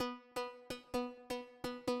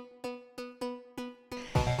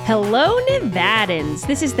Hello, Nevadans.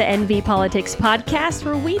 This is the NV Politics podcast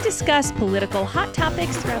where we discuss political hot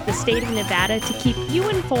topics throughout the state of Nevada to keep you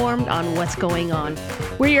informed on what's going on.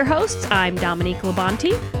 We're your hosts. I'm Dominique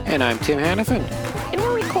Labonte. And I'm Tim Hannafin. And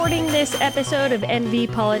we're recording this episode of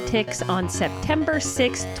NV Politics on September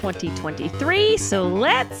 6th, 2023. So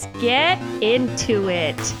let's get into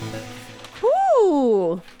it.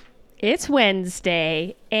 Woo! It's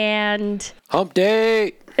Wednesday and... Hump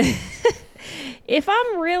day! If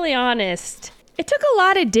I'm really honest, it took a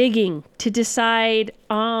lot of digging to decide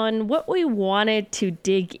on what we wanted to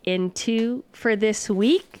dig into for this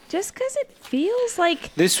week, just because it feels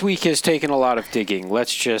like... This week has taken a lot of digging.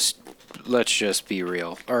 Let's just be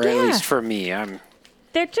real. Or at least for me,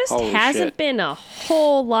 there just hasn't been a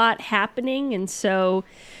whole lot happening, and so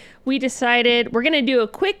we decided we're going to do a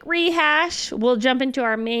quick rehash. We'll jump into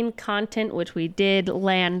our main content, which we did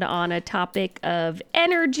land on a topic of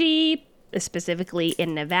energy, specifically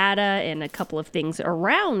in Nevada, and a couple of things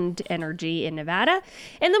around energy in Nevada.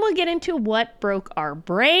 And then we'll get into what broke our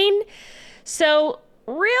brain. So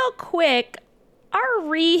real quick, our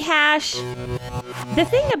rehash, the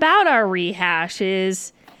thing about our rehash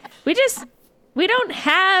is we don't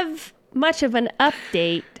have much of an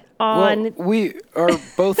update on... Well,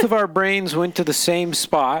 both of our brains went to the same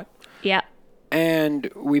spot. Yeah. And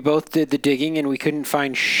we both did the digging, and we couldn't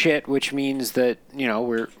find shit, which means that,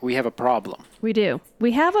 we have a problem. We do.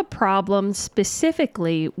 We have a problem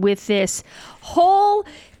specifically with this whole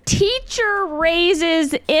teacher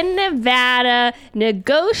raises in Nevada,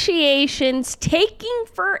 negotiations taking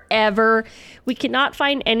forever. We cannot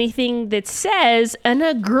find anything that says an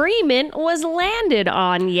agreement was landed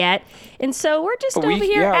on yet. And so we're just over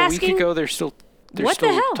here asking... a week ago, they're still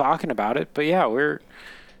talking about it. But yeah,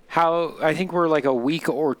 I think we're like a week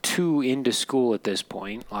or two into school at this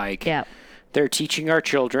point. They're teaching our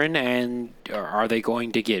children, and are they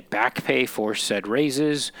going to get back pay for said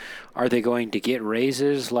raises? Are they going to get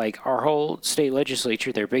raises? Like our whole state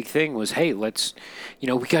legislature, their big thing was, hey, let's,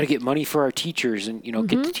 we got to get money for our teachers and,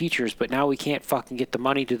 get the teachers, but now we can't fucking get the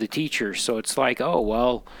money to the teachers. So it's like, oh,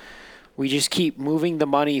 well, we just keep moving the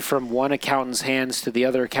money from one accountant's hands to the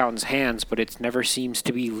other accountant's hands, but it never seems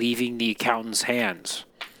to be leaving the accountant's hands.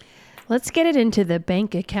 Let's get it into the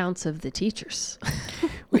bank accounts of the teachers.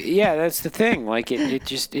 Yeah, that's the thing. Like,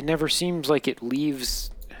 it never seems like it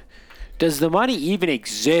leaves. Does the money even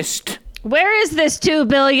exist? Where is this $2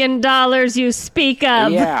 billion you speak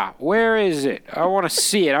of? Yeah, where is it? I want to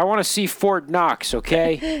see it. I want to see Fort Knox,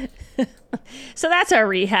 okay? So that's our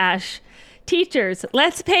rehash. Teachers,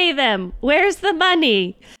 let's pay them. Where's the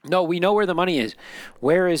money? No, we know where the money is.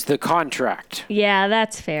 Where is the contract? Yeah,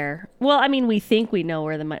 that's fair. Well, I mean, we think we know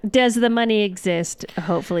where the money... Does the money exist?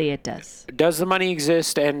 Hopefully it does. Does the money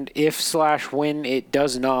exist? And when it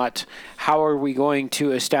does not, how are we going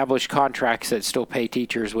to establish contracts that still pay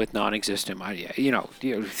teachers with non-existent money? You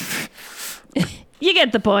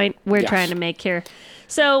get the point we're trying to make here.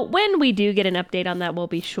 So when we do get an update on that, we'll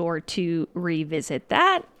be sure to revisit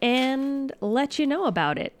that and let you know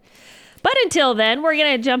about it. But until then, we're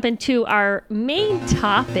going to jump into our main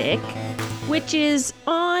topic, which is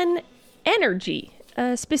on energy,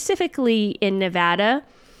 specifically in Nevada.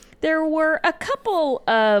 There were a couple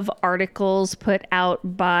of articles put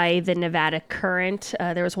out by the Nevada Current.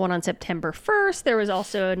 There was one on September 1st. There was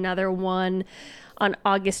also another one on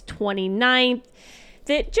August 29th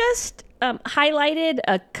that just highlighted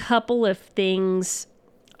a couple of things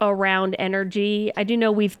around energy. I do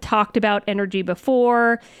know we've talked about energy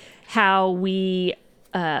before, how we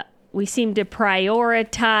seem to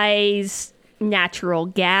prioritize natural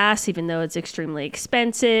gas, even though it's extremely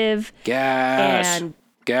expensive. Gas.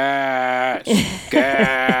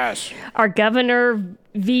 Our governor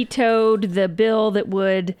vetoed the bill that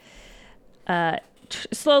would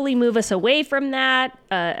slowly move us away from that,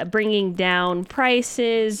 bringing down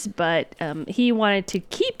prices, but he wanted to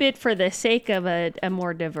keep it for the sake of a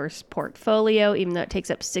more diverse portfolio, even though it takes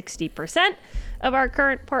up 60% of our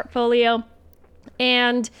current portfolio.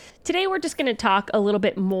 And today we're just going to talk a little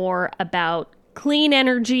bit more about clean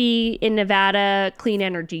energy in Nevada, clean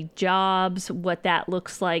energy jobs, what that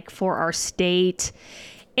looks like for our state,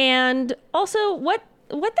 and also what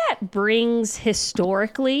that brings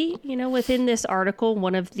historically. Within this article,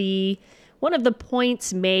 one of the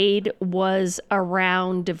points made was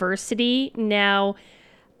around diversity. Now,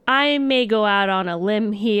 I may go out on a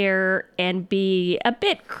limb here and be a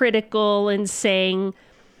bit critical in saying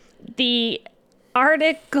the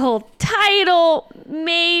article title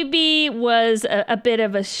maybe was a bit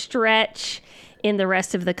of a stretch in the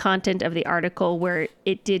rest of the content of the article, where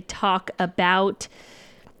it did talk about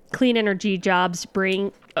clean energy jobs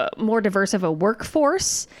bring more diverse of a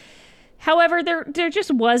workforce. However, there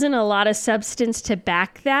just wasn't a lot of substance to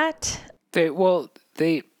back that.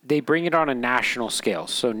 They bring it on a national scale.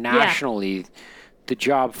 So nationally, the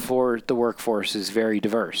job for the workforce is very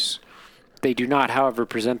diverse. They do not, however,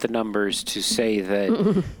 present the numbers to say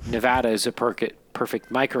that Nevada is a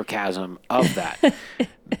perfect microcosm of that.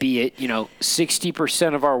 Be it,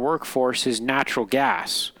 60% of our workforce is natural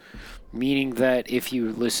gas, meaning that if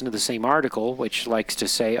you listen to the same article, which likes to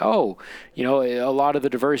say, a lot of the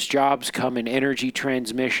diverse jobs come in energy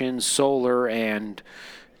transmission, solar, and,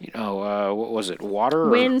 what was it, water?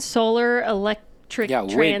 Wind, solar, electric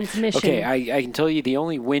transmission. Wind. Okay, I can tell you the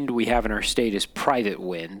only wind we have in our state is private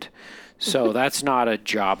wind. So that's not a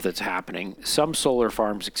job that's happening. Some solar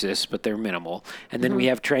farms exist, but they're minimal. And then we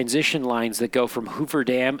have transition lines that go from Hoover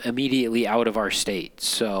Dam immediately out of our state.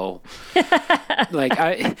 So,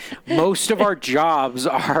 most of our jobs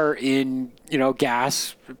are in,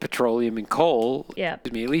 gas, petroleum, and coal. Yeah. I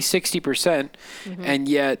mean, at least 60%. And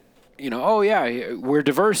yet, we're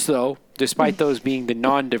diverse, though, despite those being the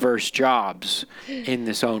non-diverse jobs in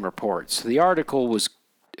this own report. So the article was,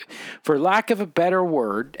 for lack of a better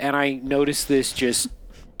word, and I noticed this just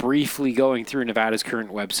briefly going through Nevada's current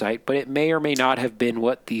website, but it may or may not have been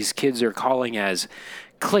what these kids are calling as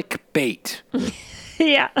clickbait.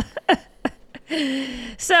 Yeah.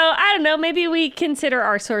 So, I don't know, maybe we consider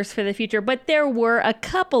our source for the future, but there were a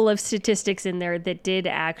couple of statistics in there that did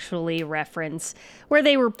actually reference where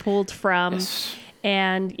they were pulled from. Yes.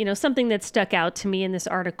 And, something that stuck out to me in this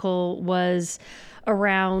article was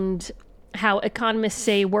around how economists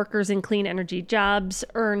say workers in clean energy jobs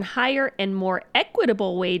earn higher and more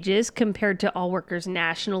equitable wages compared to all workers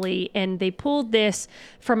nationally. And they pulled this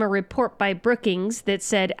from a report by Brookings that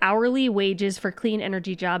said hourly wages for clean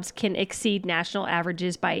energy jobs can exceed national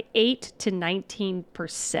averages by 8 to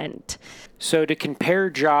 19%. So to compare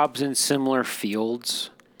jobs in similar fields,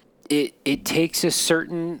 it takes a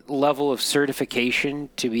certain level of certification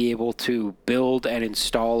to be able to build and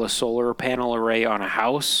install a solar panel array on a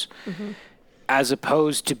house, as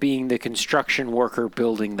opposed to being the construction worker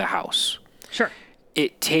building the house. Sure.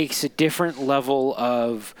 It takes a different level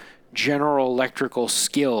of general electrical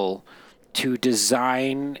skill to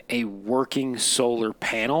design a working solar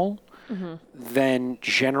panel than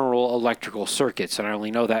general electrical circuits. And I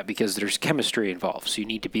only know that because there's chemistry involved. So you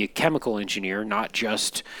need to be a chemical engineer, not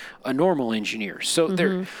just a normal engineer. So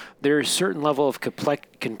there's a certain level of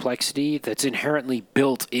complexity that's inherently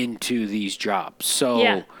built into these jobs. So,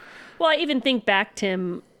 yeah. Well, I even think back,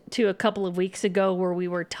 Tim, to a couple of weeks ago where we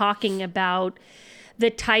were talking about the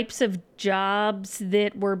types of jobs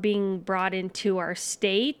that were being brought into our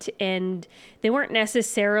state, and they weren't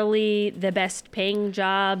necessarily the best paying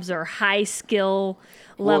jobs or high skill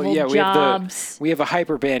level jobs. We have a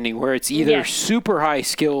hyperbanding where it's either super high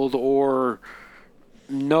skilled or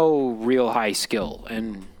no real high skill.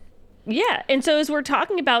 And so as we're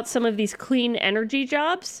talking about some of these clean energy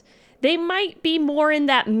jobs, they might be more in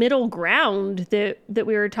that middle ground that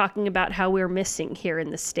we were talking about how we're missing here in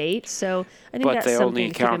the state. So I think that's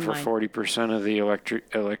something to keep in mind. But they only account for 40% of the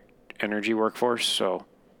electric energy workforce, so...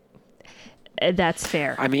 That's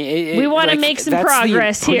fair. I mean, we want to make some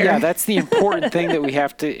progress here. Yeah, that's the important thing that we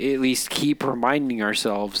have to at least keep reminding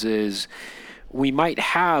ourselves is we might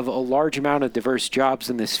have a large amount of diverse jobs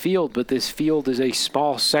in this field, but this field is a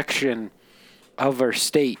small section of our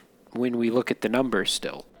state when we look at the numbers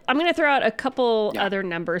still. I'm going to throw out a couple other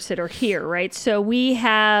numbers that are here, right? So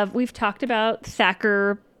we've talked about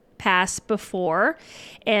Thacker Pass before,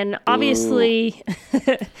 and obviously,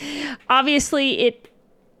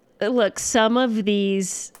 look, some of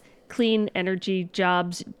these clean energy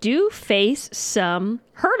jobs do face some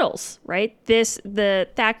hurdles, right? The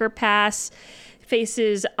Thacker Pass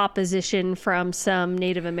faces opposition from some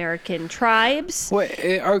Native American tribes.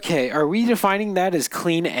 Okay, are we defining that as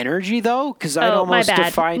clean energy though? Because I almost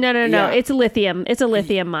define... No. It's lithium. It's a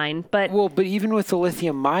lithium mine. But even with the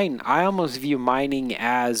lithium mine, I almost view mining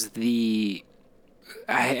as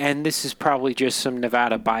and this is probably just some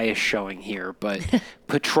Nevada bias showing here, but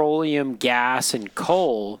petroleum, gas, and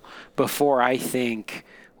coal before I think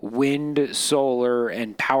wind, solar,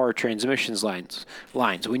 and power transmissions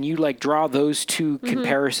lines. When you draw those two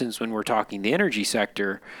comparisons when we're talking the energy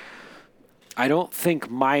sector, I don't think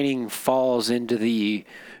mining falls into the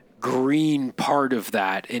green part of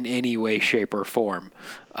that in any way, shape, or form.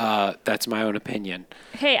 That's my own opinion.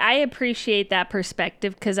 Hey, I appreciate that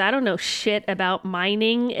perspective because I don't know shit about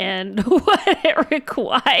mining and what it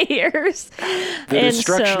requires. The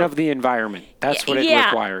destruction of the environment. That's what it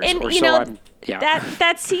requires. And,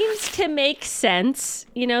 that seems to make sense.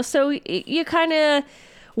 So you kind of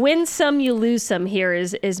win some, you lose some here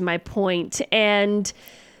is my point. And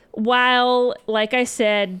while, like I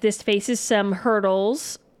said, this faces some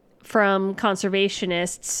hurdles from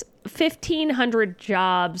conservationists, 1,500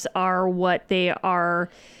 jobs are what they are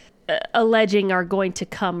alleging are going to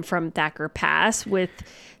come from Thacker Pass, with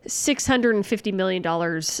 $650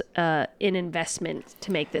 million in investment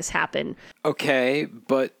to make this happen. Okay,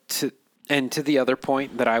 but to the other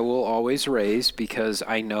point that I will always raise, because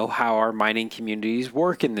I know how our mining communities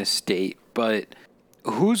work in this state, but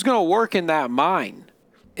who's going to work in that mine?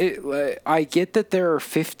 I get that there are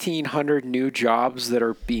 1,500 new jobs that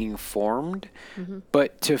are being formed,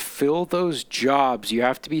 but to fill those jobs, you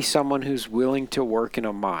have to be someone who's willing to work in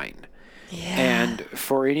a mine. Yeah. And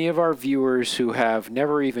for any of our viewers who have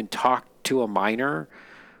never even talked to a miner,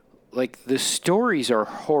 like, the stories are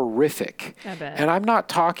horrific. I bet. And I'm not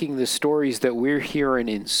talking the stories that we're hearing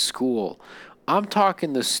in school. I'm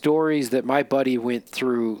talking the stories that my buddy went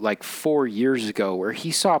through like 4 years ago, where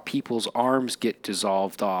he saw people's arms get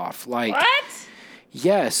dissolved off. Like, what?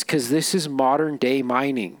 Yes, because this is modern day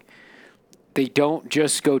mining. They don't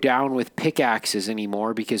just go down with pickaxes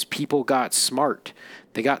anymore because people got smart.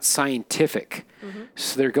 They got scientific.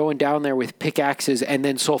 So they're going down there with pickaxes and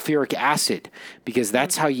then sulfuric acid, because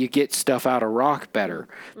that's how you get stuff out of rock better.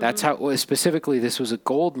 That's how, specifically, this was a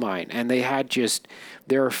gold mine, and they had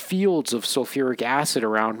there are fields of sulfuric acid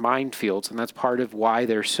around mine fields, and that's part of why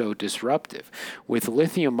they're so disruptive. With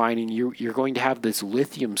lithium mining, you're going to have this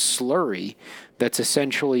lithium slurry that's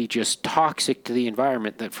essentially just toxic to the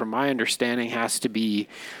environment, that, from my understanding, has to be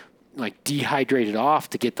like dehydrated off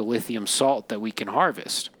to get the lithium salt that we can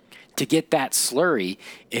harvest. To get that slurry,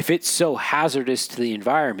 if it's so hazardous to the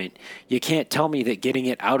environment, you can't tell me that getting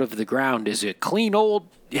it out of the ground is a clean, old,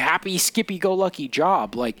 happy, skippy-go-lucky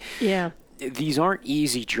job. Like, yeah, these aren't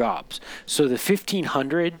easy jobs. So the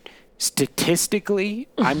 1,500, statistically,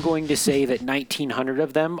 I'm going to say that 1,900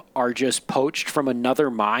 of them are just poached from another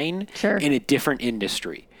mine in a different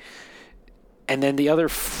industry. And then the other,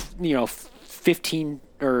 15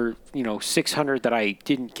 or 600 that I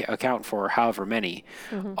didn't account for, however many,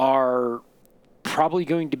 are probably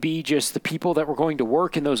going to be just the people that were going to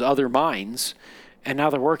work in those other mines, and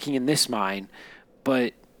now they're working in this mine.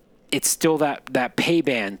 But it's still that pay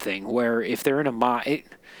band thing, where if they're in a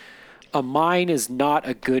mine is not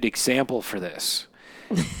a good example for this,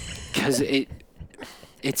 because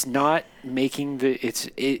it's not making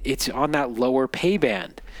it's on that lower pay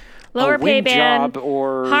band. Lower pay band,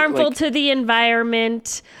 or harmful to the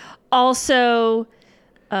environment, also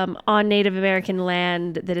on Native American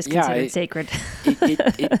land that is considered sacred.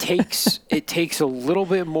 It takes a little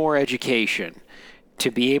bit more education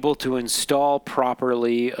to be able to install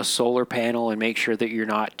properly a solar panel and make sure that you're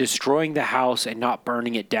not destroying the house and not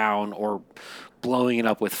burning it down or blowing it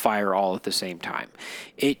up with fire all at the same time.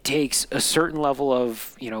 It takes a certain level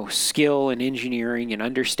of, skill and engineering and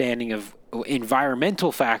understanding of environmental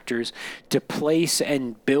factors to place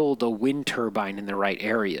and build a wind turbine in the right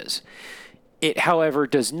areas. It, however,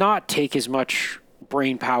 does not take as much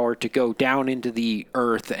brain power to go down into the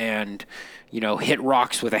earth and, hit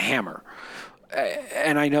rocks with a hammer.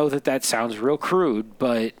 And I know that sounds real crude,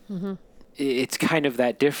 but it's kind of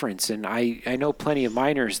that difference. And I know plenty of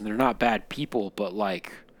miners, and they're not bad people, but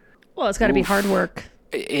well, it's got to be hard work.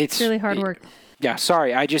 It's really hard work. Yeah,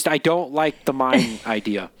 sorry. I don't like the mine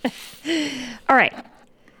idea. All right.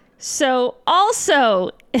 So also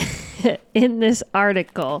in this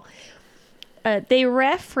article, they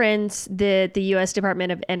reference that the U.S.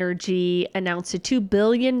 Department of Energy announced a $2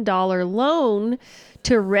 billion loan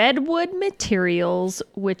to Redwood Materials,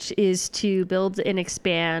 which is to build and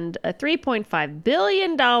expand a $3.5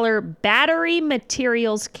 billion battery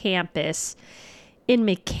materials campus in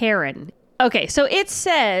McCarran. Okay, so it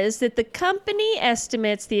says that the company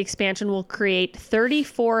estimates the expansion will create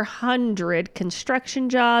 3,400 construction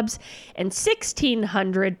jobs and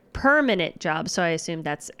 1,600 permanent jobs. So I assume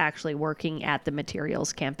that's actually working at the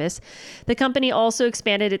materials campus. The company also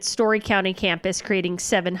expanded its Story County campus, creating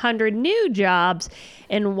 700 new jobs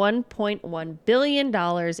and $1.1 billion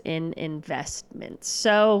in investments.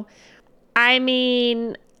 So, I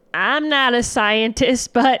mean, I'm not a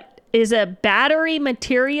scientist, but is a battery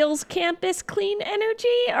materials campus clean energy?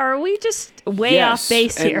 Or are we just way off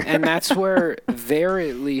base here? And that's where they're,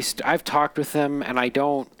 at least, I've talked with them, and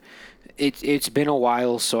it's been a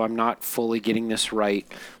while, so I'm not fully getting this right.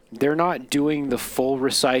 They're not doing the full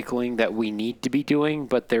recycling that we need to be doing,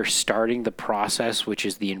 but they're starting the process, which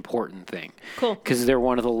is the important thing. Cool. Because they're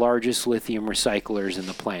one of the largest lithium recyclers in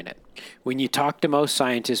the planet. When you talk to most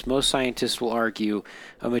scientists will argue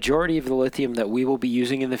a majority of the lithium that we will be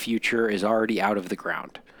using in the future is already out of the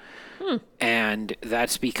ground. And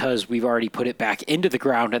that's because we've already put it back into the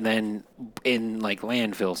ground and then in like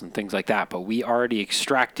landfills and things like that. But we already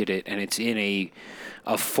extracted it and it's in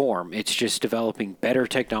a form. It's just developing better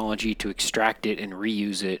technology to extract it and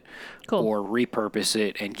reuse it or repurpose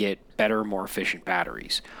it and get better, more efficient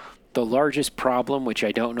batteries. The largest problem, which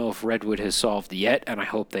I don't know if Redwood has solved yet, and I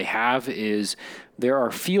hope they have, is there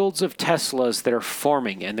are fields of Teslas that are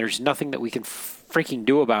forming, and there's nothing that we can freaking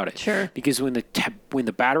do about it. Sure. Because when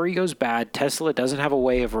the battery goes bad, Tesla doesn't have a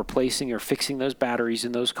way of replacing or fixing those batteries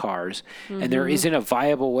in those cars, and there isn't a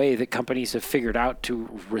viable way that companies have figured out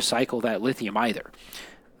to recycle that lithium either.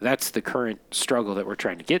 That's the current struggle that we're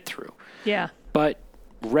trying to get through. Yeah. But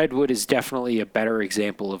Redwood is definitely a better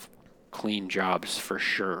example of clean jobs for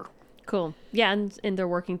sure. Cool. Yeah, and they're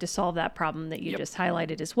working to solve that problem that you just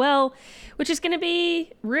highlighted as well, which is going to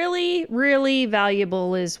be really, really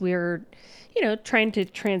valuable as we're, trying to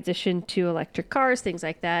transition to electric cars, things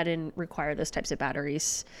like that, and require those types of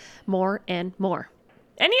batteries more and more.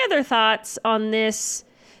 Any other thoughts on this,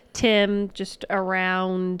 Tim, just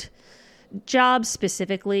around jobs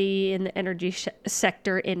specifically in the energy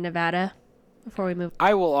sector in Nevada before we move?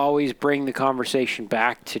 I will always bring the conversation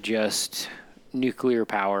back to just nuclear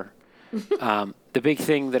power. The big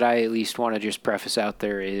thing that I at least want to just preface out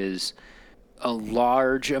there is a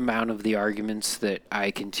large amount of the arguments that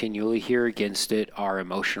I continually hear against it are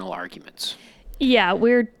emotional arguments. Yeah,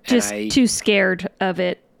 we're just too scared of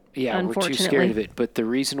it. Yeah, we're too scared of it. But the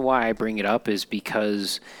reason why I bring it up is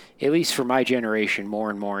because, at least for my generation, more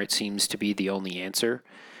and more it seems to be the only answer,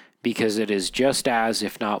 because it is just as,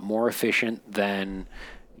 if not more efficient than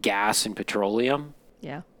gas and petroleum.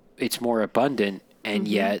 Yeah. It's more abundant, and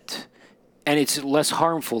yet... And it's less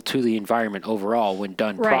harmful to the environment overall when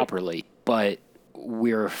done properly. But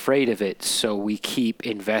we're afraid of it, so we keep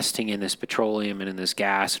investing in this petroleum and in this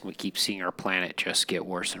gas, and we keep seeing our planet just get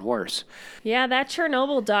worse and worse. Yeah, that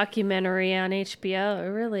Chernobyl documentary on HBO, it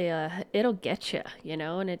really, it'll get you,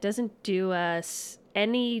 and it doesn't do us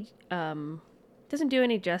any,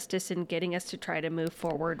 justice in getting us to try to move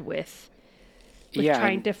forward with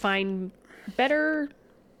trying to find better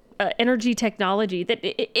energy technology that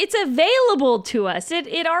it's available to us.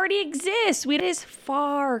 It already exists. It is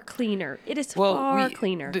far cleaner. It is far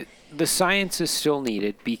cleaner. The science is still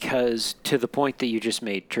needed because, to the point that you just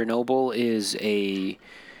made, Chernobyl is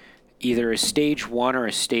either a stage 1 or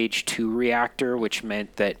a stage 2 reactor, which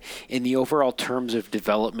meant that in the overall terms of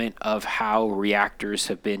development of how reactors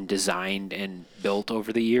have been designed and built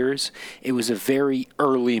over the years, it was a very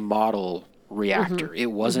early model reactor.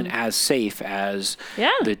 It wasn't as safe as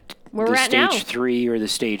the stage 3 or the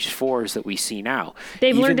stage 4s that we see now.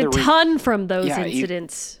 They've learned a ton from those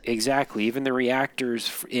incidents. Exactly. Even the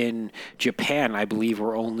reactors in Japan, I believe,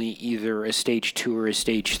 were only either a stage 2 or a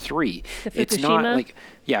stage 3. It's not like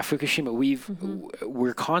Fukushima.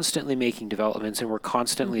 We're constantly making developments and we're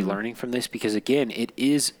constantly learning from this because, again, it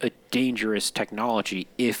is a dangerous technology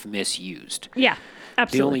if misused. Yeah.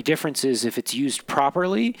 Absolutely. The only difference is if it's used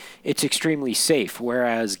properly, it's extremely safe,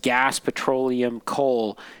 whereas gas, petroleum,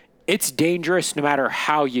 coal, it's dangerous no matter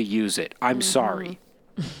how you use it. I'm sorry.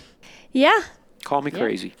 Yeah. Call me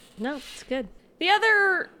crazy. No, it's good. The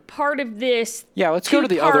other part of this... Yeah, let's go to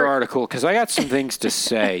the other article because I got some things to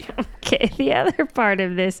say. Okay, the other part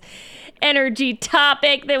of this energy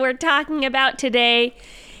topic that we're talking about today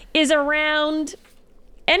is around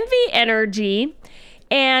NVEnergy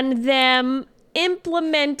and them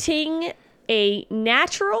implementing a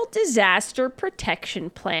natural disaster protection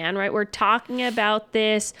plan, right? We're talking about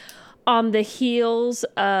this on the heels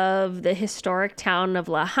of the historic town of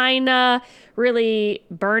Lahaina really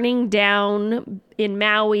burning down in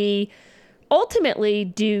Maui, ultimately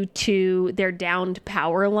due to their downed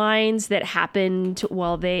power lines that happened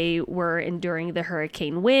while they were enduring the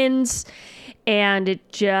hurricane winds. And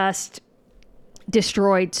it just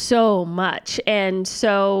destroyed so much. And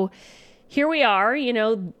so here we are,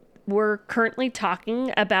 we're currently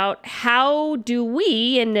talking about how do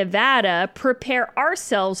we in Nevada prepare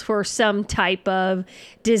ourselves for some type of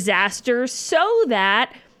disaster so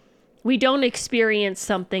that we don't experience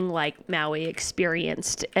something like Maui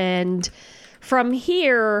experienced. And from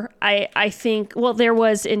here, I think, there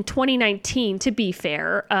was in 2019, to be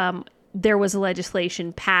fair, there was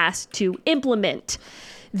legislation passed to implement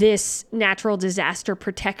this natural disaster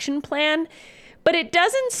protection plan. But it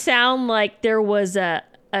doesn't sound like there was a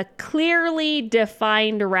clearly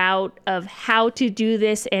defined route of how to do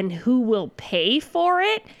this and who will pay for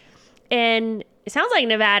it. And it sounds like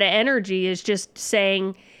NVEnergy is just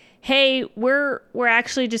saying, hey, we're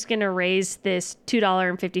actually just going to raise this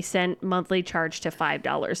 $2.50 monthly charge to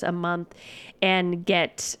 $5 a month and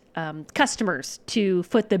get customers to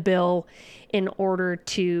foot the bill in order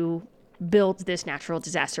to build this natural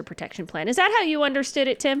disaster protection plan. Is that how you understood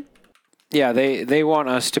it, Tim? Yeah, they want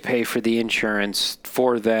us to pay for the insurance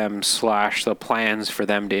for them / the plans for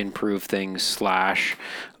them to improve things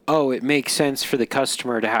 / it makes sense for the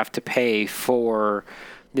customer to have to pay for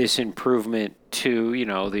this improvement to,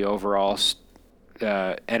 the overall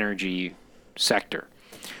energy sector.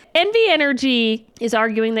 NVEnergy is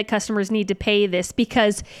arguing that customers need to pay this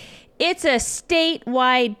because it's a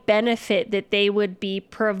statewide benefit that they would be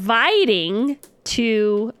providing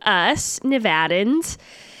to us, Nevadans.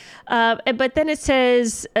 But then it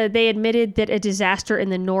says they admitted that a disaster in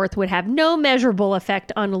the north would have no measurable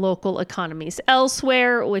effect on local economies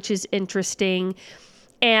elsewhere, which is interesting.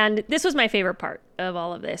 And this was my favorite part of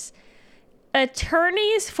all of this.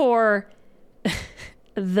 Attorneys for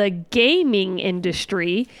the gaming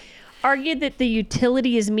industry argued that the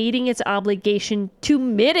utility is meeting its obligation to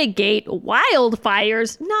mitigate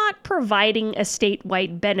wildfires, not providing a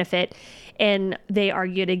statewide benefit. And they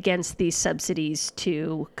argued against these subsidies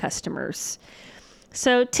to customers.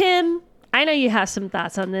 So, Tim, I know you have some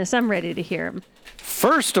thoughts on this. I'm ready to hear them.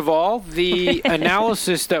 First of all, the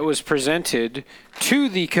analysis that was presented to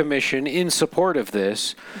the commission in support of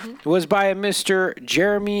this was by a Mr.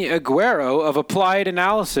 Jeremy Aguero of Applied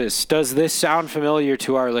Analysis. Does this sound familiar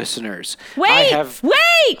to our listeners? Wait!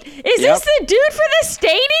 Is this the dude for the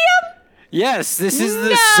stadium? Yes, this is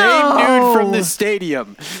the same dude from the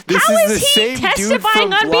stadium. How is he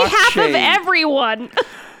testifying on behalf of everyone?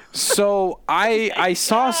 So I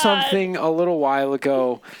saw something a little while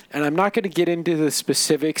ago, and I'm not going to get into the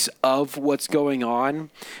specifics of what's going on,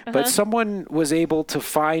 but someone was able to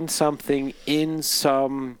find something in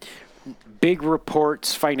some big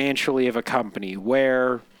reports financially of a company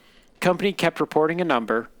where company kept reporting a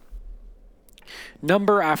number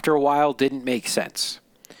after a while didn't make sense.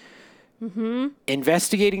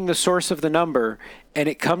 Investigating the source of the number, and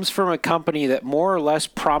it comes from a company that more or less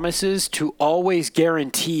promises to always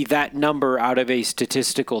guarantee that number out of a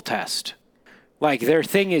statistical test. Like, their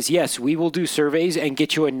thing is, yes, we will do surveys and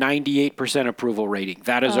get you a 98% approval rating.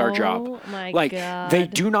 That is our job. Oh, my God. They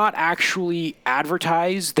do not actually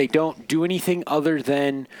advertise. They don't do anything other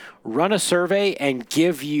than run a survey and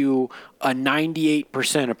give you a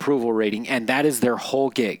 98% approval rating, and that is their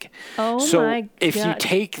whole gig. Oh, so my if God. you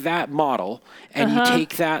take that model and you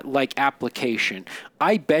take that, application,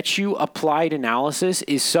 I bet you Applied Analysis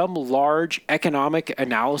is some large economic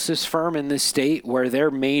analysis firm in this state where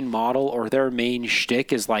their main model or their main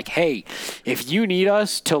shtick is like, hey, if you need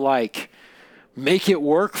us to, make it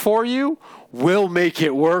work for you, we'll make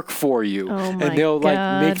it work for you. Oh, my and they'll,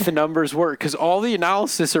 God. make the numbers work. Because all the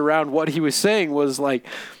analysis around what he was saying was,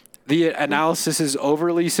 the analysis is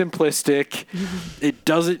overly simplistic. It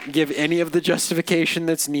doesn't give any of the justification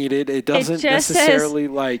that's needed. It doesn't necessarily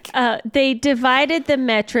they divided the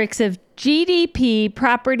metrics of GDP,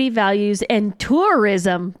 property values, and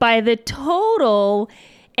tourism by the total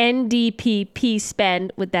NDPP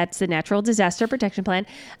spend, that's the Natural Disaster Protection Plan,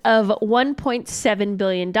 of $1.7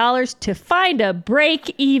 billion to find a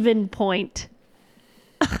break-even point.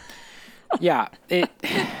 Yeah.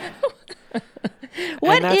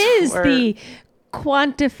 What is the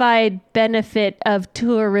quantified benefit of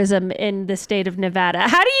tourism in the state of Nevada?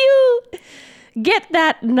 How do you get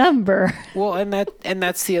that number? Well, and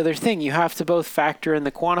that's the other thing. You have to both factor in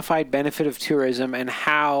the quantified benefit of tourism and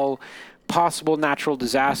how possible natural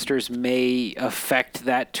disasters may affect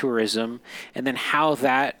that tourism, and then how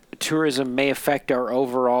that tourism may affect our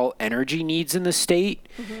overall energy needs in the state.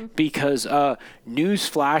 Because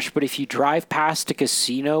newsflash, but if you drive past a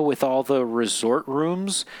casino with all the resort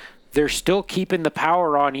rooms, they're still keeping the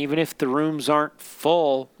power on even if the rooms aren't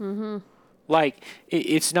full.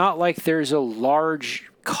 It's not like there's a large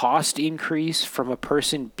cost increase from a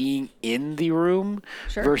person being in the room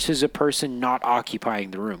versus a person not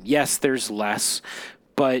occupying the room. Yes, there's less,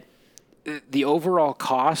 but the overall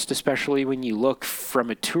cost, especially when you look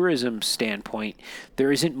from a tourism standpoint,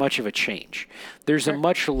 there isn't much of a change. There's a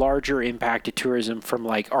much larger impact to tourism from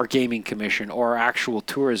our gaming commission or our actual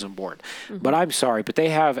tourism board. But I'm sorry, but they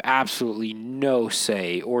have absolutely no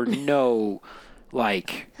say or no,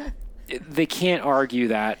 they can't argue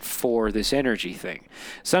that for this energy thing.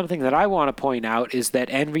 Something that I want to point out is that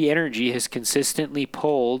NVEnergy has consistently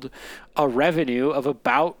pulled a revenue of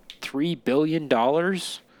about $3 billion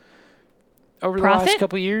over the last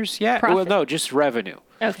couple of years. Yeah. Profit? Well, no, just revenue.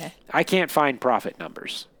 Okay. I can't find profit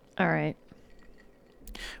numbers. All right.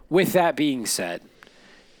 With that being said,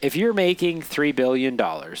 if you're making $3 billion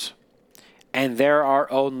and there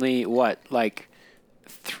are only,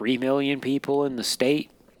 3 million people in the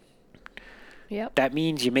state? Yep. That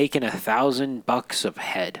means you're making $1,000 a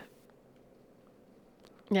head.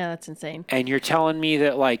 Yeah, that's insane. And you're telling me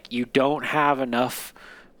that, you don't have enough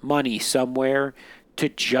money somewhere to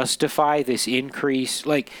justify this increase?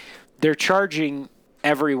 They're charging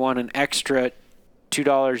everyone an extra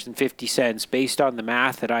 $2.50 based on the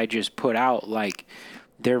math that I just put out.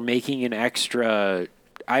 They're making an extra,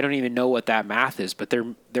 I don't even know what that math is, but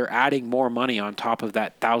they're adding more money on top of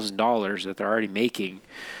that $1,000 that they're already making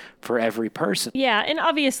for every person. Yeah, and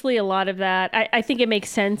obviously a lot of that, I think it makes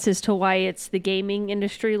sense as to why it's the gaming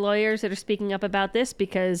industry lawyers that are speaking up about this,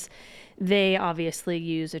 because they obviously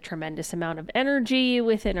use a tremendous amount of energy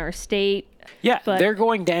within our state. Yeah, they're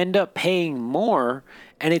going to end up paying more,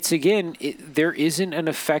 and it's, again, there isn't an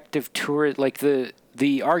effective tour,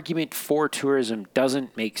 the argument for tourism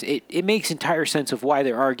doesn't make it makes entire sense of why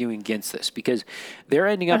they're arguing against this, because they're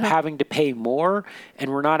ending up having to pay more, and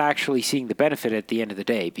we're not actually seeing the benefit at the end of the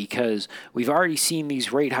day, because we've already seen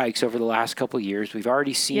these rate hikes over the last couple of years. We've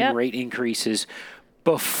already seen rate increases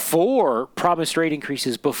promised rate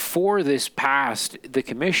increases before this passed the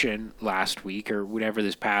commission last week, or whatever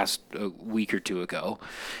this passed a week or two ago.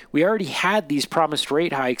 We already had these promised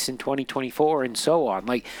rate hikes in 2024 and so on.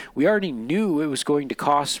 We already knew it was going to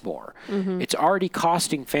cost more. Mm-hmm. It's already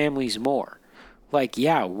costing families more.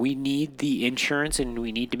 We need the insurance and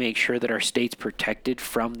we need to make sure that our state's protected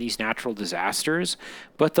from these natural disasters,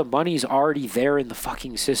 but the money's already there in the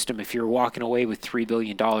fucking system if you're walking away with $3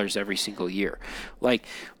 billion every single year.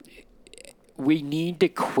 We need to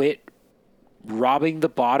quit robbing the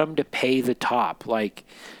bottom to pay the top.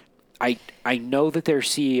 I know that their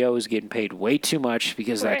CEO is getting paid way too much,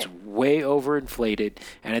 because that's way overinflated,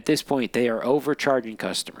 and at this point they are overcharging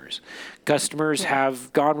customers. Customers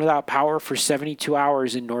have gone without power for 72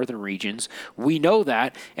 hours in northern regions. We know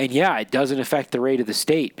that, and it doesn't affect the rate of the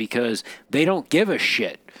state because they don't give a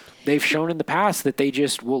shit. They've shown in the past that they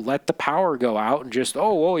just will let the power go out and just,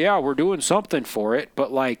 we're doing something for it.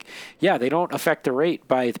 But they don't affect the rate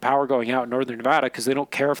by the power going out in northern Nevada, because they don't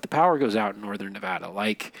care if the power goes out in northern Nevada.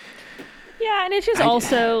 Yeah, and it's just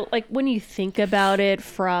also, when you think about it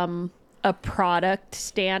from a product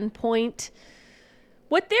standpoint,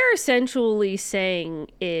 what they're essentially saying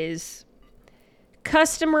is,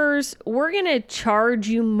 customers, we're going to charge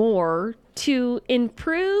you more to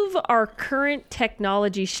improve our current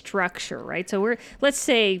technology structure, right? So let's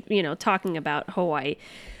say, talking about Hawaii.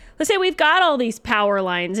 Let's say we've got all these power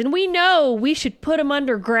lines and we know we should put them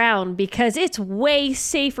underground because it's way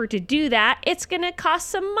safer to do that. It's going to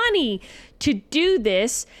cost some money to do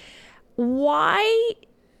this. Why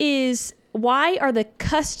are the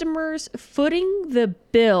customers footing the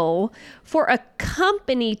bill for a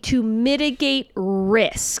company to mitigate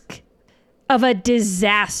risk of a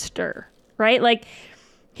disaster, right?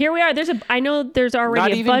 Here we are. I know there's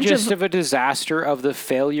already a bunch of a disaster of the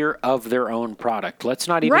failure of their own product. Let's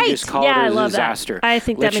not even just call it a disaster. That. I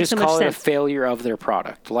think that makes so much sense. Let's just call it a failure of their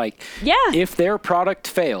product. If their product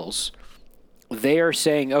fails, they are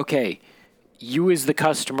saying, okay, you as the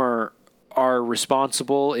customer are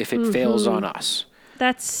responsible if it fails on us.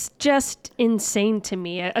 That's just insane to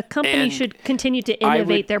me. A company should continue to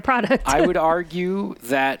innovate their product. I would argue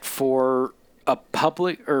that for a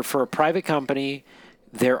private company,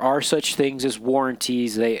 there are such things as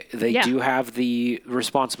warranties. They do have the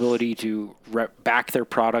responsibility to back their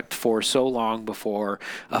product for so long before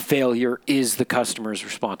a failure is the customer's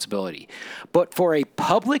responsibility. But for a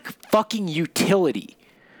public fucking utility,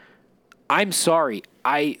 I'm sorry.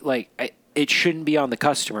 It shouldn't be on the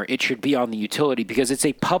customer. It should be on the utility, because it's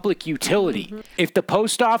a public utility. Mm-hmm. If the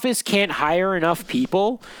post office can't hire enough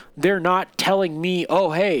people, they're not telling me,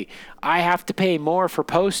 oh, hey, I have to pay more for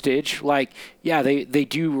postage. They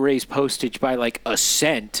do raise postage by a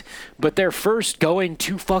cent, but they're first going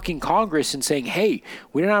to fucking Congress and saying, hey,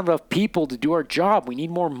 we don't have enough people to do our job. We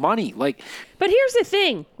need more money. But here's the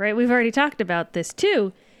thing, right? We've already talked about this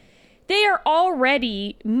too. They are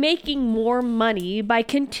already making more money by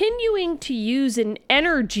continuing to use an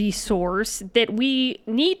energy source that we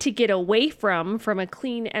need to get away from a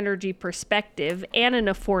clean energy perspective and an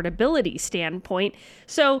affordability standpoint.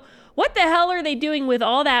 So what the hell are they doing with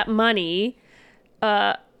all that money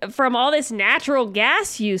from all this natural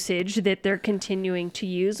gas usage that they're continuing to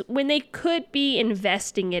use when they could be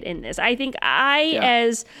investing it in this? I think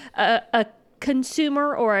as a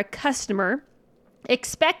consumer or a customer,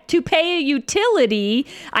 expect to pay a utility.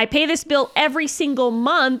 I pay this bill every single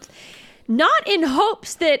month. not in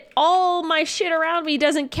hopes that all my shit around me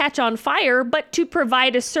doesn't catch on fire, but to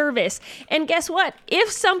provide a service. And guess what? If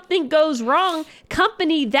something goes wrong,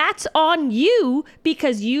 company, that's on you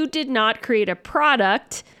because you did not create a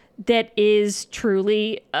product that is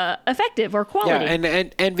truly effective or quality. Yeah,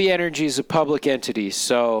 and NVEnergy is a public entity,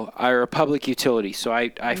 or a public utility. So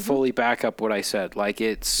I fully back up what I said. Like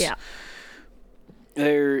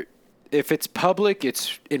if it's public,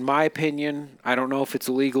 it's, in my opinion, I don't know if it's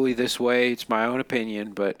legally this way, it's my own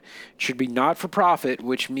opinion, but it should be not for profit,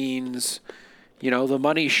 which means, the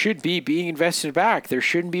money should be being invested back. There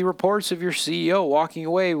shouldn't be reports of your CEO walking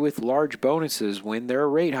away with large bonuses when there are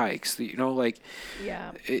rate hikes. It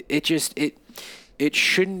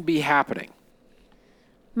shouldn't be happening.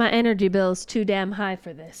 My energy bill is too damn high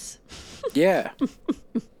for this. Yeah.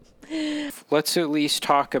 Let's at least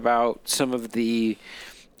talk about some of the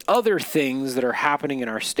other things that are happening in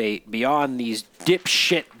our state beyond these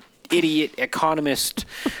dipshit, idiot economists.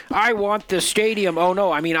 I want the stadium. Oh,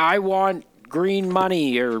 no. I mean, I want green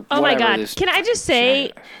money or whatever. Oh, my God. Can I just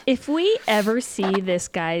say, if we ever see this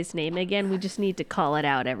guy's name again, we just need to call it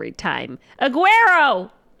out every time. Aguero!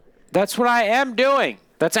 That's what I am doing.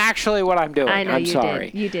 That's actually what I'm doing. I know. I'm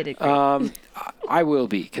sorry. You did it great. I will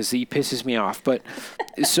be, because he pisses me off. But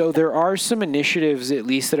so there are some initiatives, at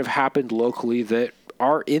least, that have happened locally that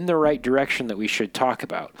are in the right direction that we should talk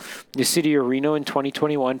about. The city of Reno in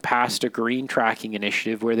 2021 passed a green tracking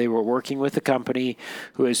initiative where they were working with a company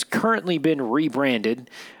who has currently been rebranded.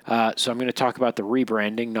 So I'm going to talk about the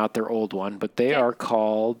rebranding, not their old one, but they are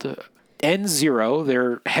called NVEnergy.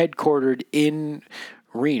 They're headquartered in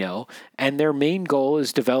Reno, and their main goal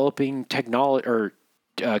is developing technology or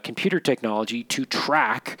computer technology to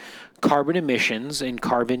track carbon emissions and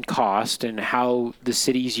carbon cost and how the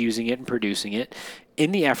city's using it and producing it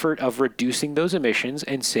in the effort of reducing those emissions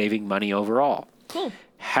and saving money overall. Cool.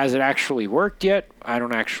 Has it actually worked yet? I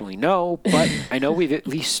don't actually know, but I know we've at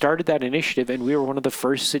least started that initiative, and we were one of the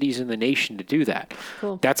first cities in the nation to do that.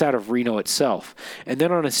 Cool. That's out of Reno itself. And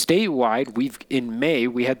then on a statewide, in May,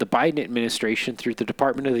 we had the Biden administration through the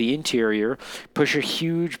Department of the Interior push a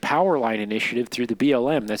huge power line initiative through the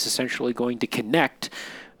BLM that's essentially going to connect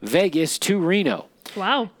Vegas to Reno.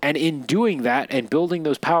 Wow. And in doing that and building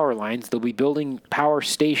those power lines, they'll be building power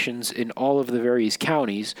stations in all of the various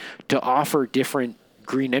counties to offer different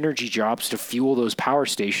green energy jobs to fuel those power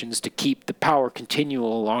stations to keep the power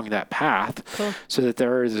continual along that path. Cool. So that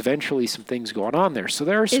there is eventually some things going on there. So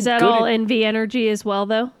there are some Is that all NVEnergy as well,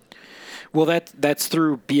 though? Well, that's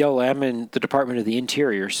through BLM and the Department of the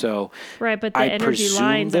Interior. So right, but the I energy presume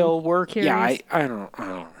lines they'll work. Yeah, I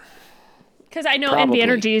don't. Because I know Probably.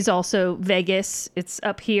 NVEnergy is also Vegas. It's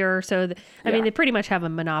up here. So, I mean, they pretty much have a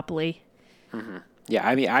monopoly. Mm-hmm. Yeah,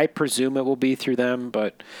 I mean, I presume it will be through them,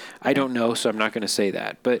 but I don't know, so I'm not going to say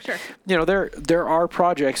that. But, sure. There are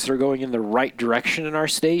projects that are going in the right direction in our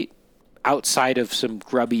state outside of some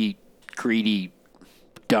grubby, greedy,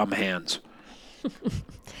 dumb hands.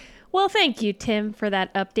 Well, thank you, Tim, for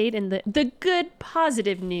that update and the good,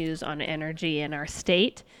 positive news on energy in our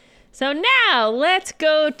state. So now let's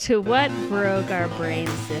go to what broke our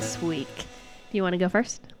brains this week. You want to go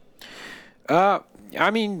first? I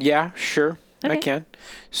mean, yeah, sure. Okay. I can.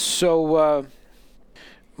 So,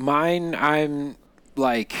 mine, I'm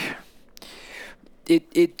like,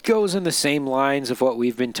 it goes in the same lines of what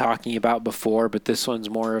we've been talking about before, but this one's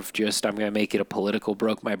more of just, I'm going to make it a political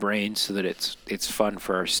broke my brain so that it's fun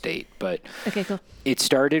for our state. But okay, cool. It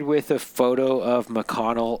started with a photo of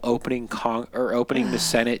McConnell opening the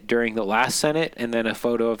Senate during the last Senate, and then a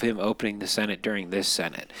photo of him opening the Senate during this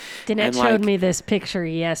Senate. Danette showed me this picture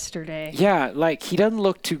yesterday. Yeah, like, he doesn't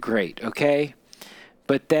look too great, okay?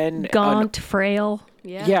 But then... Gaunt, frail.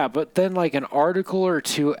 Yeah, but then like an article or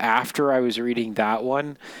two after I was reading that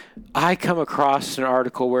one, I come across an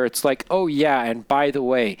article where it's like, oh yeah, and by the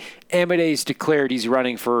way, Amadeus declared he's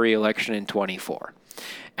running for re-election in 24.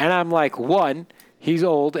 And I'm like, one, he's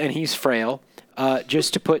old and he's frail.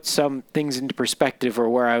 Just to put some things into perspective, or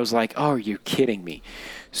where I was like, oh, are you kidding me?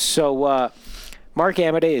 So Mark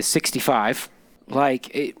Amadeus is 65.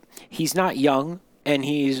 He's not young. And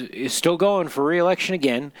he's still going for re-election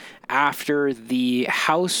again after the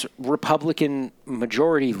House Republican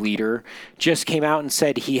majority leader just came out and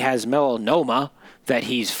said he has melanoma that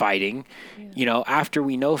he's fighting, after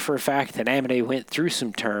we know for a fact that Amade went through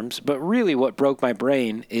some terms. But really what broke my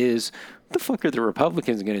brain is, what the fuck are the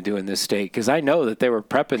Republicans going to do in this state? Because I know that they were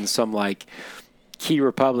prepping some, key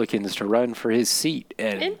Republicans to run for his seat.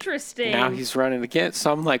 And interesting. Now he's running again.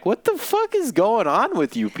 So I'm like, what the fuck is going on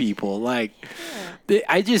with you people? Like,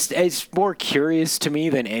 it's more curious to me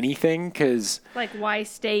than anything because. Like, why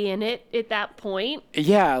stay in it at that point?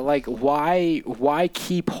 Yeah, like, why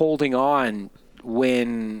keep holding on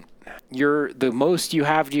when the most you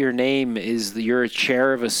have to your name is you're a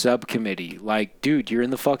chair of a subcommittee? Like, dude, you're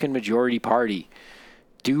in the fucking majority party.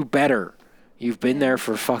 Do better. You've been there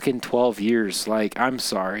for fucking 12 years. Like, I'm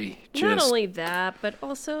sorry. Not only that, but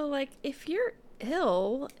also, like, if you're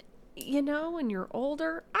ill, and you're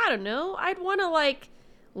older, I don't know, I'd want to, like,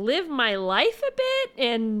 live my life a bit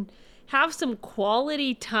and have some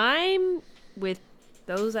quality time with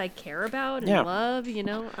those I care about and love, I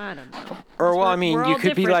don't know. Or, well, I mean, you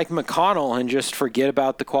could be like McConnell and just forget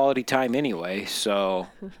about the quality time anyway, so.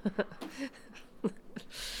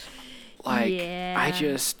 Like,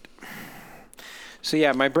 yeah. So,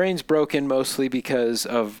 yeah, my brain's broken mostly because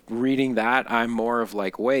of reading that. I'm more of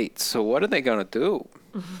like, wait, so what are they going to do?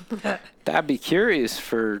 That'd be curious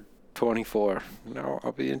for 24.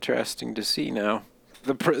 I'll be interesting to see now.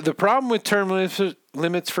 The problem with term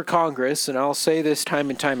limits for Congress, and I'll say this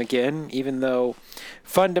time and time again, even though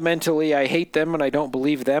fundamentally I hate them and I don't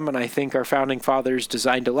believe them, and I think our founding fathers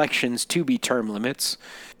designed elections to be term limits,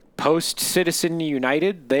 post-Citizen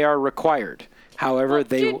United, they are required. However,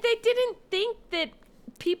 they didn't think that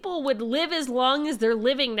people would live as long as they're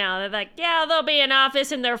living now. They're like, yeah, they'll be in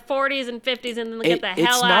office in their 40s and 50s, and then they'll get the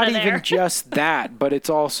hell out of there. It's not even just that, but it's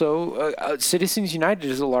also Citizens United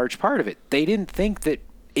is a large part of it. They didn't think that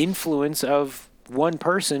influence of one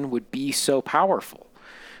person would be so powerful.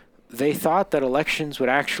 They thought that elections would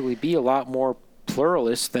actually be a lot more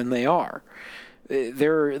pluralist than they are.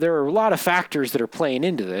 There are a lot of factors that are playing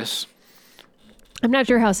into this. I'm not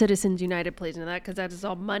sure how Citizens United plays into that because that is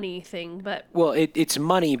all money thing, but... Well, it's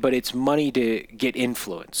money, but it's money to get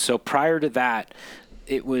influence. So prior to that,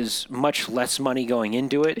 it was much less money going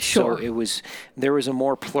into it. Sure. So there was a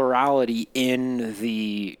more plurality in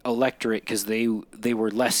the electorate because they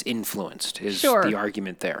were less influenced is the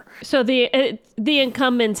argument there. So the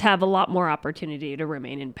incumbents have a lot more opportunity to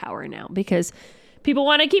remain in power now because people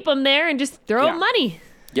want to keep them there and just throw money.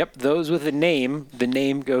 Yep, those with a name, the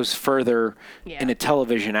name goes further in a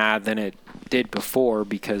television ad than it did before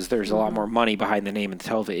because there's a lot more money behind the name in the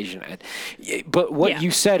television ad. But what you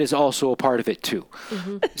said is also a part of it too.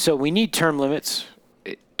 Mm-hmm. So we need term limits.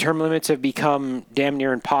 Term limits have become damn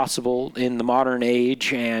near impossible in the modern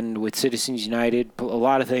age, and with Citizens United, a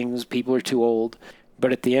lot of things, people are too old.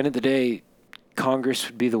 But at the end of the day, Congress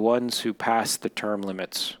would be the ones who pass the term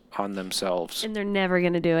limits on themselves. And they're never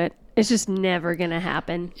going to do it. It's just never going to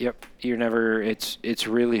happen. Yep. It's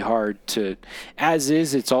really hard to,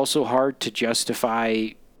 it's also hard to justify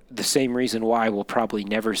the same reason why we'll probably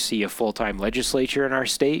never see a full-time legislature in our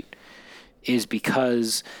state is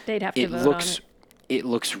because they'd have to vote on it. It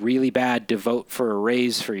looks really bad to vote for a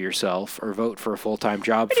raise for yourself or vote for a full-time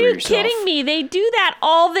job for yourself. Are you kidding me? They do that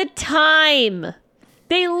all the time.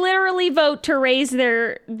 They literally vote to raise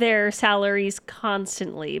their salaries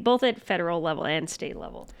constantly, both at federal level and state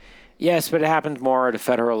level. Yes, but it happens more at a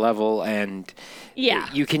federal level, and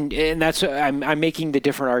you can, and that's I'm making the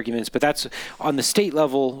different arguments, but that's on the state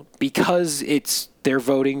level because they're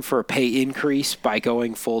voting for a pay increase by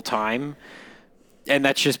going full time, and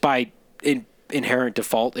that's just by inherent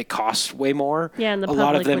default. It costs way more. Yeah, and a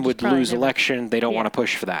lot of them would lose election. They don't want to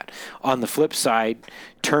push for that. On the flip side,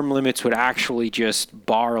 term limits would actually just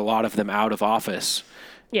bar a lot of them out of office,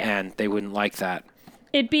 and they wouldn't like that.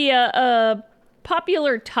 It'd be a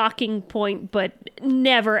popular talking point, but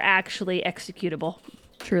never actually executable,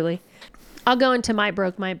 truly. I'll go into my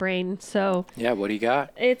broke my brain. So yeah, what do you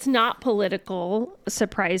got? It's not political,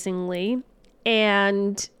 surprisingly,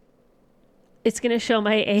 and it's going to show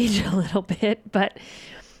my age a little bit, but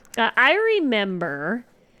I remember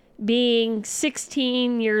being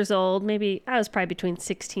 16 years old. Maybe I was probably between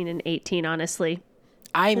 16 and 18, honestly.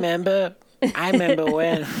 I remember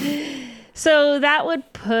when. So that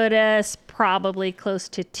would put us probably close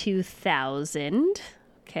to 2000.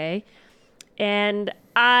 Okay. And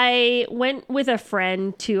I went with a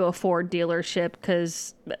friend to a Ford dealership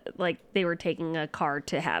because like they were taking a car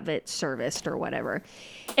to have it serviced or whatever.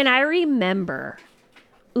 And I remember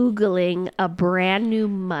oogling a brand new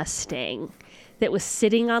Mustang that was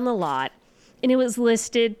sitting on the lot, and it was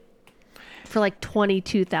listed for like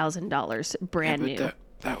 $22,000 brand new.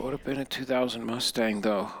 That would have been a 2000 Mustang,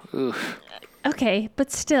 though. Oof. Okay,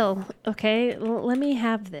 but still, okay, let me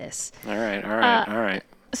have this. All right.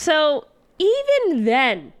 So even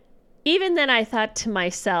then I thought to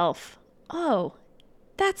myself, oh,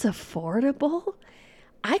 that's affordable.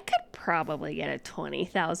 I could probably get a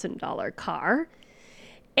 $20,000 car.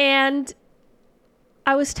 And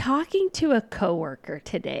I was talking to a coworker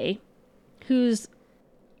today who's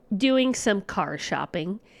doing some car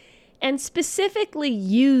shopping, and specifically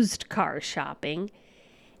used car shopping.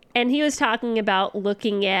 And he was talking about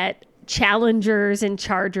looking at Challengers and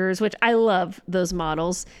Chargers, which I love those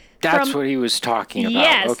models. That's what he was talking about.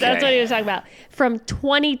 Yes, okay. That's what he was talking about. From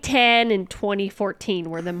 2010 and 2014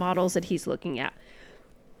 were the models that he's looking at.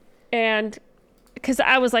 And because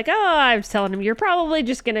I was like, I was telling him, you're probably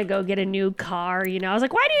just going to go get a new car. You know, I was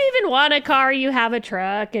like, why do you even want a car? You have a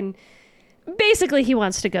truck. And basically he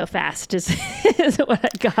wants to go fast is what I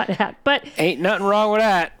got at. But ain't nothing wrong with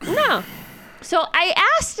that. No. So I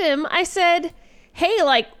asked him, I said, hey,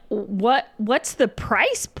 like, what's the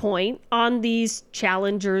price point on these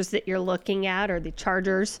Challengers that you're looking at, or the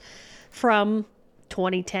Chargers from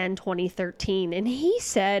 2010, 2013? And he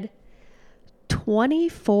said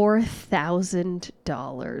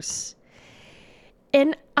 $24,000.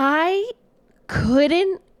 And I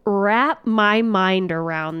couldn't wrap my mind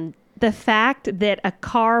around the fact that a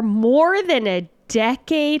car more than a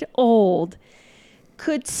decade old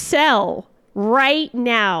could sell right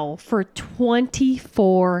now for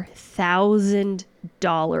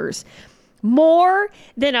 $24,000. More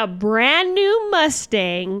than a brand new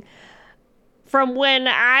Mustang from when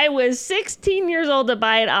I was 16 years old to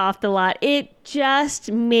buy it off the lot. It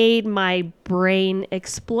just made my brain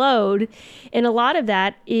explode. And a lot of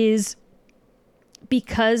that is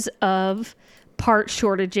because of part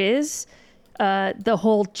shortages, the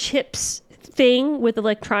whole chips thing with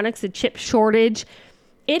electronics, the chip shortage.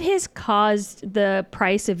 It has caused the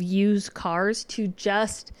price of used cars to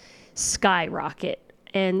just skyrocket.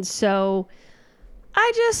 And so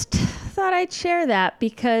I just thought I'd share that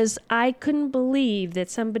because I couldn't believe that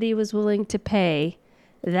somebody was willing to pay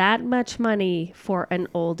that much money for an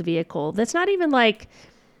old vehicle. That's not even like,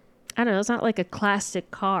 I don't know, it's not like a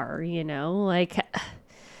classic car, you know, like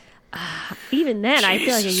even then Jesus I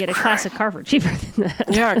feel like I get a classic car for cheaper than that.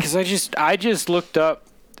 Yeah, because I just looked up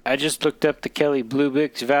the Kelly Blue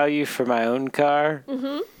Book's value for my own car.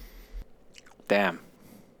 Mm-hmm. Damn.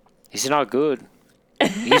 He's not good.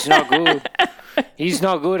 He's not good. He's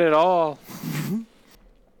not good at all.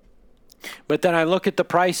 But then I look at the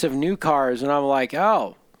price of new cars and I'm like,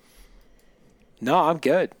 oh, no, I'm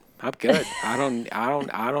good. I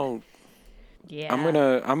don't. Yeah. I'm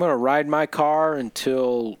gonna ride my car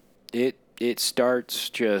until it starts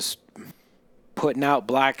just putting out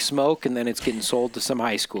black smoke, and then it's getting sold to some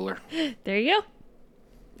high schooler. There you go.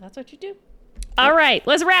 That's what you do. All right,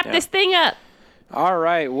 let's wrap this thing up. All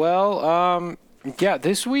right. Well,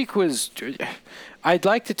 this week was. I'd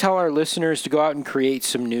like to tell our listeners to go out and create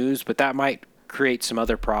some news, but that might create some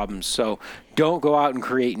other problems. So don't go out and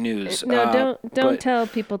create news. No, don't tell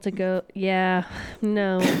people to go. Yeah,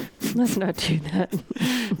 no, let's not do that.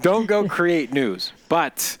 Don't go create news,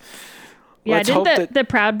 but. Yeah, didn't the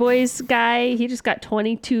Proud Boys guy, he just got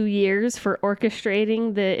 22 years for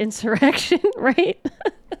orchestrating the insurrection, right?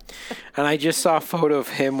 And I just saw a photo of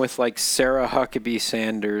him with like Sarah Huckabee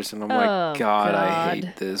Sanders, and I'm like, God, I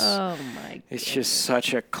hate this. Oh my God. It's just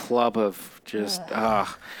such a club of just,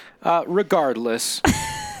 regardless,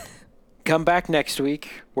 come back next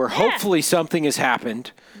week where hopefully something has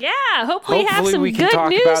happened. Yeah, hopefully we have some we can good talk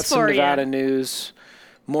news about some for Nevada you. news,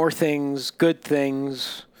 more things, good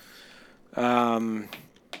things.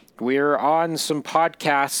 We're on some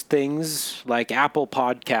podcast things like Apple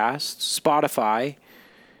Podcasts, Spotify,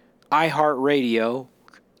 iHeartRadio,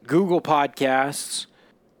 Google Podcasts,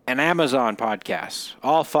 and Amazon Podcasts.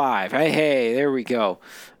 All 5. Hey, there we go.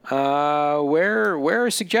 Where are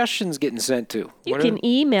suggestions getting sent to? You can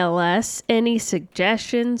email us any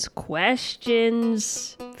suggestions,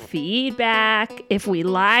 questions, feedback. If we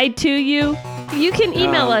lied to you, you can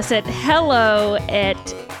email us at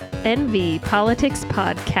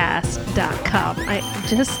hello@NVPoliticsPodcast.com. I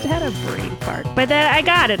just had a brain fart, but then I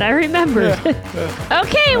got it. I remembered.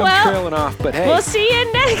 Okay, I'm trailing off, but hey. We'll see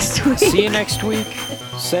you next week. See you next week.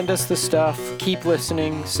 Send us the stuff. Keep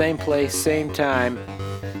listening. Same place, same time.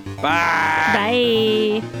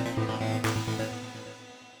 Bye. Bye.